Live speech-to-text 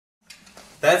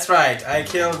That's right, I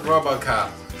killed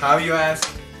Robocop. How you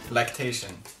ask?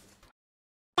 Lactation.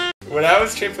 When I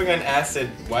was tripping on acid,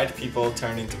 white people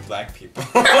turned into black people.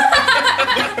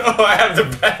 Oh, I have the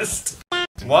best.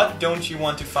 What don't you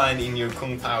want to find in your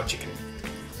Kung Pao chicken?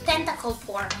 Tentacle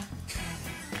porn.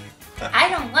 I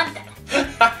don't want that. I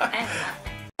don't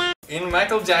want that. In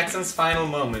Michael Jackson's final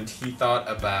moment, he thought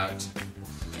about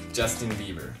Justin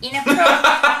Bieber. Inappropriate.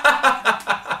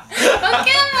 Oh,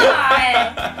 come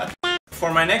on!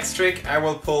 For my next trick, I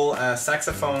will pull a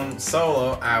saxophone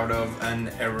solo out of an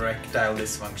erectile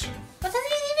dysfunction. What does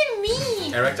it even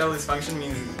mean? Erectile dysfunction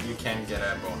means you can't get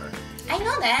a boner. I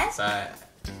know that. So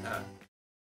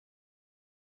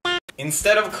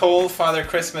instead of coal, Father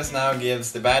Christmas now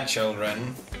gives the bad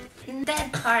children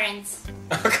Dead parents.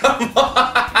 Oh, come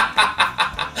on!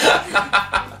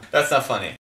 That's not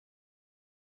funny.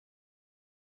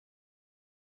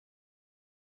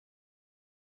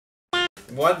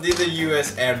 What did the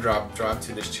US airdrop drop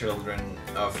to the children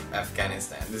of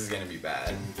Afghanistan? This is gonna be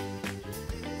bad.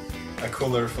 A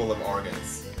cooler full of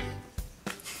organs.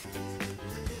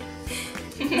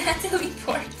 Natalie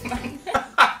Portman.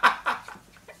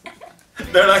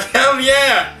 They're like, hell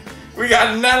yeah! We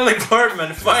got Natalie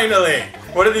Portman, finally!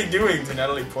 What are they doing to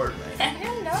Natalie Portman? I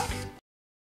don't know.